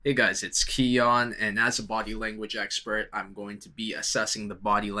Hey guys, it's Keon, and as a body language expert, I'm going to be assessing the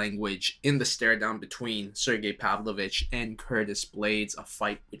body language in the stare down between Sergei Pavlovich and Curtis Blaydes, a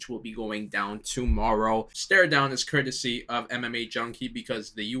fight which will be going down tomorrow. Stare down is courtesy of MMA Junkie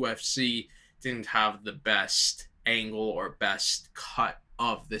because the UFC didn't have the best angle or best cut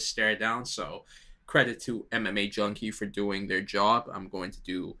of the stare down, so credit to MMA Junkie for doing their job. I'm going to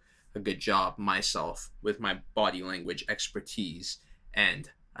do a good job myself with my body language expertise and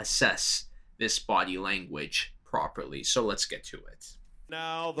assess this body language properly. So let's get to it.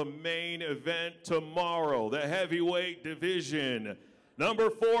 Now the main event tomorrow, the heavyweight division. Number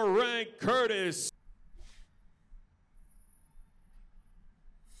 4 ranked Curtis.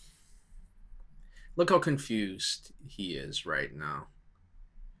 Look how confused he is right now.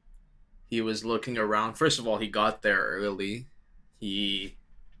 He was looking around. First of all, he got there early. He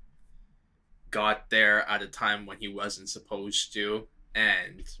got there at a time when he wasn't supposed to.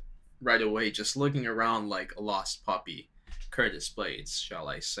 And right away, just looking around like a lost puppy. Curtis Blaydes, shall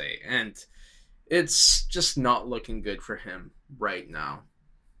I say. And it's just not looking good for him right now.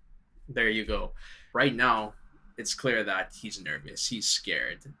 There you go. Right now, it's clear that he's nervous. He's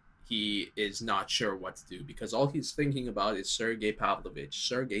scared. He is not sure what to do because all he's thinking about is Sergei Pavlovich.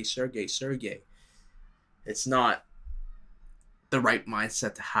 Sergei. It's not the right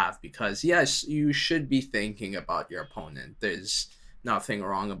mindset to have because, yes, you should be thinking about your opponent. There's nothing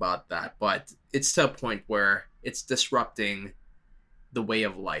wrong about that, but it's to a point where it's disrupting the way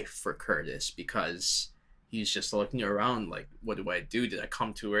of life for Curtis because he's just looking around like, what do I do? Did I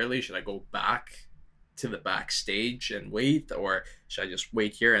come too early? Should I go back to the backstage and wait, or should I just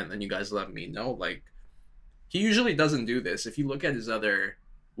wait here and then you guys let me know? Like, he usually doesn't do this. If you look at his other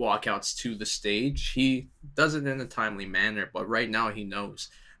walkouts to the stage, he does it in a timely manner, but right now he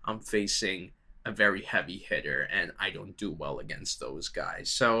knows I'm facing a very heavy hitter and I don't do well against those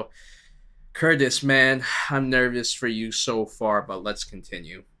guys. So Curtis, man, I'm nervous for you so far, but let's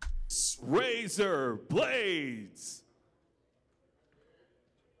continue. Razor Blaydes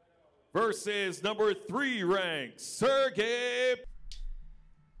versus number 3 ranked Sergei.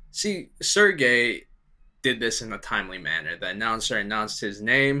 See, Sergei did this in a timely manner. The announcer announced his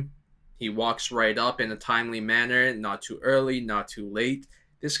name. He walks right up in a timely manner, not too early, not too late.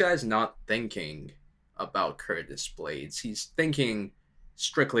 This guy's not thinking about Curtis Blaydes. He's thinking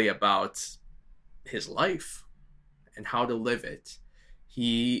strictly about his life and how to live it.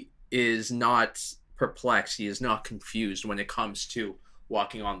 He is not perplexed. He is not confused when it comes to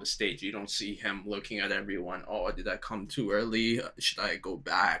walking on the stage. You don't see him looking at everyone. Oh, did I come too early? Should I go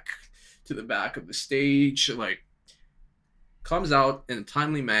back to the back of the stage? Like, comes out in a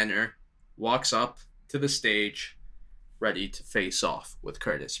timely manner, walks up to the stage, ready to face off with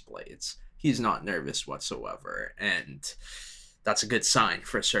Curtis Blaydes. He's not nervous whatsoever, and that's a good sign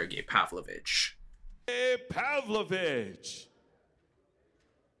for Sergei Pavlovich. Pavlovich.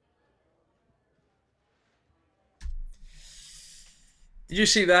 Did you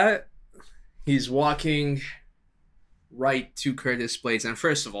see that? He's walking right to Curtis Blaydes, and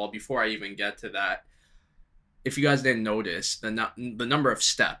first of all, before I even get to that, if you guys didn't notice, the number of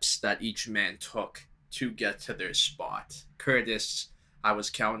steps that each man took to get to their spot. Curtis, I was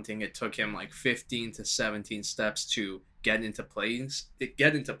counting, it took him like 15 to 17 steps to get into place,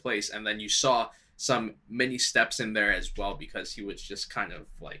 and then you saw some mini steps in there as well because he was just kind of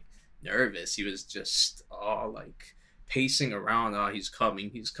like nervous. He was just like pacing around. Oh, he's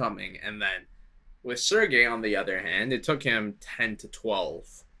coming. And then with Sergei, on the other hand, it took him 10 to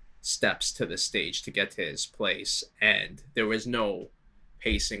 12 steps to the stage to get to his place, and there was no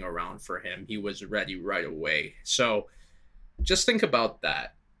pacing around for him. He was ready right away. So just think about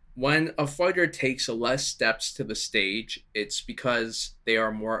that. When a fighter takes less steps to the stage, it's because they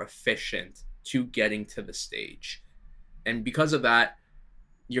are more efficient to getting to the stage. And because of that,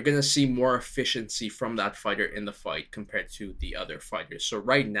 you're going to see more efficiency from that fighter in the fight compared to the other fighters. So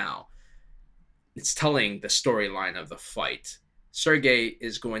right now, it's telling the storyline of the fight. Sergei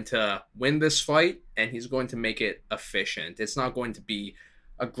is going to win this fight, and he's going to make it efficient. It's not going to be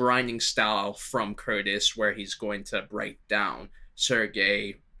a grinding style from Curtis where he's going to break down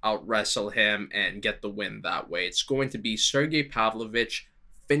Sergei, out wrestle him, and get the win that way. It's going to be Sergei Pavlovich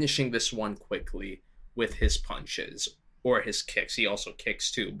finishing this one quickly with his punches or his kicks. He also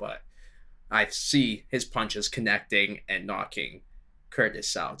kicks too, but I see his punches connecting and knocking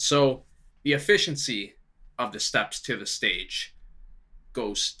Curtis out. So the efficiency of the steps to the stage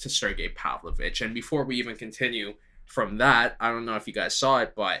goes to Sergei Pavlovich. And before we even continue from that, I don't know if you guys saw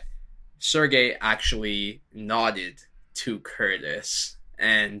it, but Sergei actually nodded to Curtis.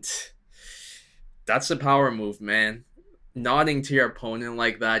 And that's a power move, man. nodding to your opponent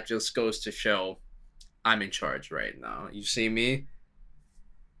like that just goes to show I'm in charge right now. You see me?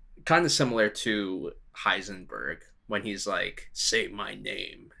 Kind of similar to Heisenberg when he's like, say my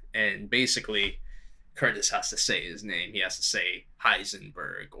name. And basically, Curtis has to say his name. He has to say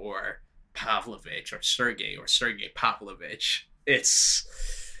Heisenberg or Pavlovich or Sergei Pavlovich. It's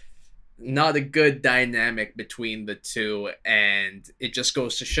not a good dynamic between the two, and it just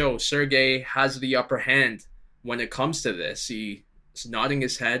goes to show Sergei has the upper hand when it comes to this. He's nodding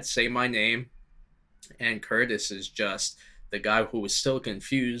his head, say my name, and Curtis is just the guy who is still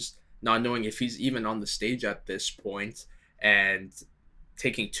confused, not knowing if he's even on the stage at this point, and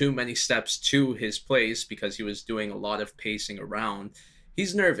taking too many steps to his place because he was doing a lot of pacing around.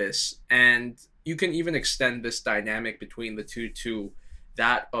 He's nervous, and you can even extend this dynamic between the two to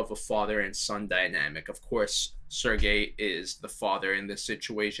that of a father and son dynamic. Of course, Sergei is the father in this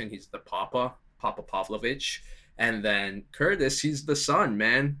situation. He's the Papa Pavlovich. And then Curtis, he's the son,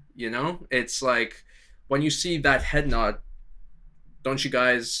 man. You know, it's like when you see that head nod, don't you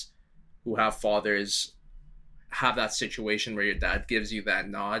guys who have fathers have that situation where your dad gives you that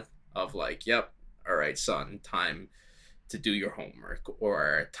nod of like, yep, all right, son, time to do your homework,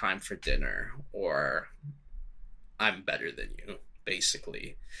 or time for dinner, or I'm better than you,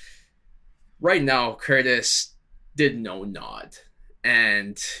 basically. Right now, Curtis did no nod,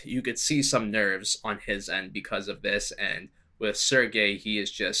 and you could see some nerves on his end because of this, and with Sergei, he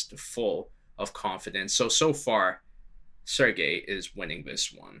is just full of confidence. So far, Sergei is winning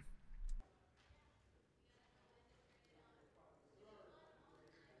this one.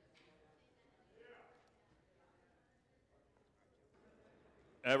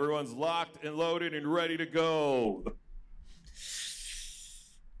 Everyone's locked and loaded and ready to go.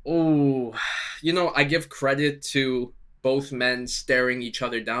 Oh, I give credit to both men staring each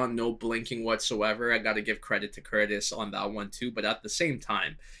other down, no blinking whatsoever. I got to give credit to Curtis on that one too. But at the same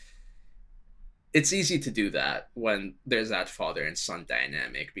time, it's easy to do that when there's that father and son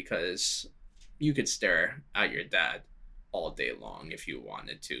dynamic, because you could stare at your dad all day long if you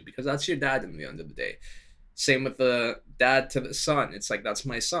wanted to, because that's your dad in the end of the day. Same with the dad to the son. It's like, that's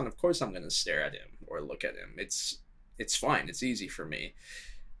my son. Of course I'm going to stare at him or look at him. It's fine. It's easy for me.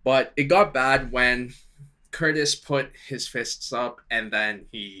 But it got bad when Curtis put his fists up and then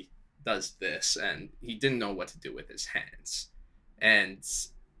he does this and he didn't know what to do with his hands. And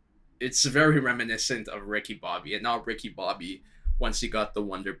it's very reminiscent of Ricky Bobby. And not Ricky Bobby once he got the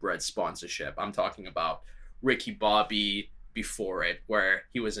Wonder Bread sponsorship. I'm talking about Ricky Bobby before it, where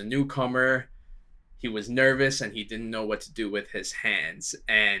he was a newcomer. He was nervous and he didn't know what to do with his hands.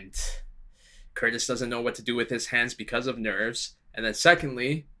 And Curtis doesn't know what to do with his hands because of nerves. And then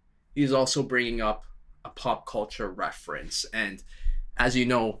secondly, he's also bringing up a pop culture reference. And as you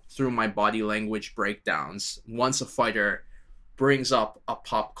know, through my body language breakdowns, once a fighter brings up a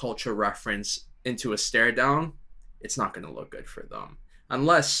pop culture reference into a stare down, it's not going to look good for them.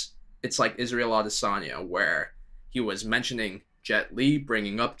 Unless it's like Israel Adesanya, where he was mentioning Jet Li,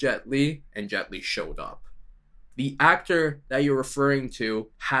 bringing up Jet Li, and Jet Li showed up. The actor that you're referring to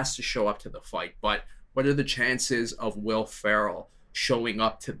has to show up to the fight, but what are the chances of Will Ferrell showing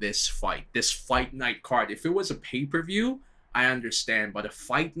up to this fight night card? If it was a pay-per-view, I understand, but a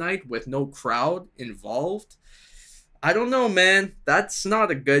fight night with no crowd involved, I don't know, man. That's not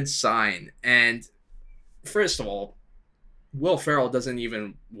a good sign. And first of all, Will Ferrell doesn't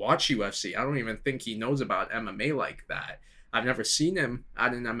even watch UFC. I don't even think he knows about MMA like that. I've never seen him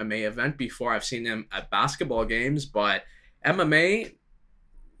at an MMA event before. I've seen him at basketball games, but MMA,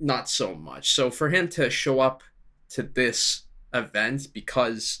 not so much. So for him to show up to this event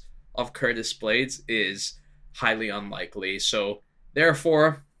because of Curtis Blaydes is highly unlikely. So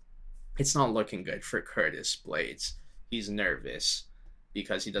therefore, it's not looking good for Curtis Blaydes. He's nervous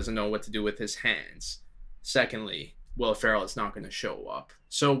because he doesn't know what to do with his hands. Secondly, Will Ferrell is not going to show up.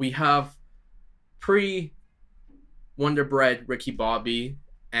 So we have Wonder Bread Ricky Bobby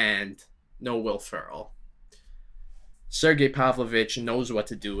and no Will Ferrell. Sergei Pavlovich knows what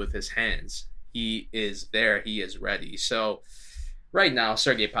to do with his hands. He is there. He is ready. So right now,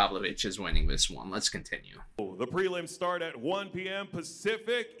 Sergei Pavlovich is winning this one. Let's continue. The prelims start at 1 p.m.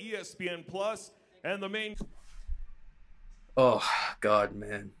 Pacific, ESPN Plus, and the main... Oh, God,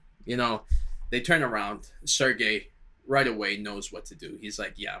 man. They turn around. Sergei right away knows what to do. He's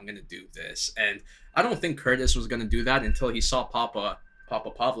like, yeah, I'm going to do this. And I don't think Curtis was going to do that until he saw Papa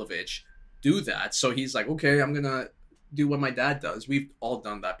Pavlovich do that. So he's like, okay, I'm going to do what my dad does. We've all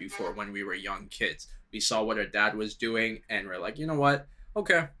done that before when we were young kids. We saw what our dad was doing and we're like, you know what?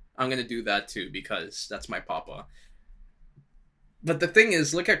 Okay, I'm going to do that too because that's my papa. But the thing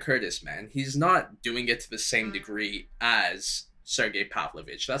is, look at Curtis, man. He's not doing it to the same degree as Sergei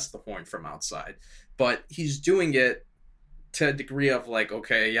Pavlovich. That's the horn from outside. But he's doing it to a degree of like,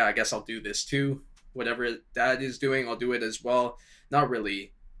 okay, yeah, I guess I'll do this too. Whatever that is doing, I'll do it as well. Not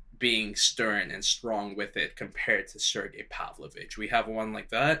really being stern and strong with it compared to Sergei Pavlovich. We have one like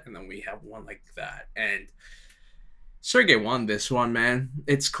that, and then we have one like that. And Sergey won this one, man.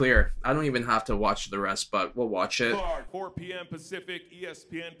 It's clear. I don't even have to watch the rest, but we'll watch it. 4 p.m. Pacific,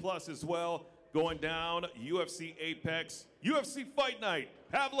 ESPN Plus as well. Going down, UFC Apex, UFC Fight Night,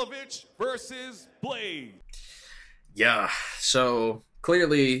 Pavlovich versus Blaydes. Yeah, so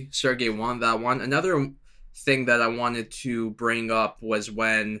clearly Sergey won that one. Another thing that I wanted to bring up was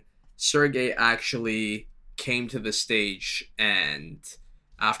when Sergey actually came to the stage, and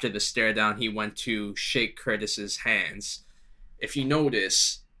after the stare down, he went to shake Curtis's hands. If you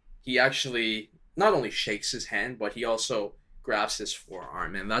notice, he actually not only shakes his hand, but he also grabs his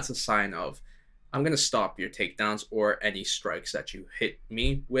forearm, and that's a sign of, I'm going to stop your takedowns or any strikes that you hit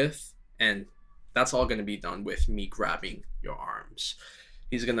me with, and that's all going to be done with me grabbing your arms.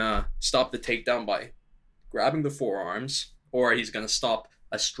 He's going to stop the takedown by grabbing the forearms, or he's going to stop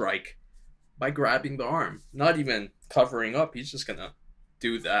a strike by grabbing the arm. Not even covering up, he's just going to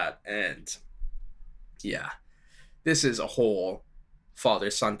do that. And yeah, this is a whole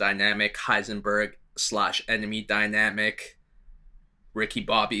father-son dynamic, Heisenberg / enemy dynamic. Ricky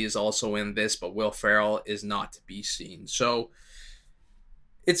Bobby is also in this, but Will Ferrell is not to be seen. So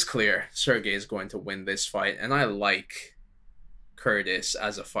it's clear Sergey is going to win this fight, and I like Curtis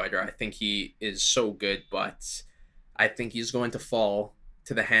as a fighter. I think he is so good, but I think he's going to fall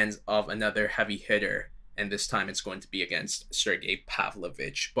to the hands of another heavy hitter, and this time it's going to be against Sergei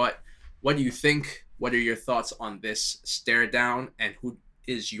Pavlovich. But what do you think? What are your thoughts on this stare down, and who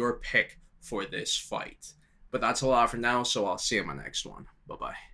is your pick for this fight? But that's a lot for now, so I'll see you in my next one. Bye-bye.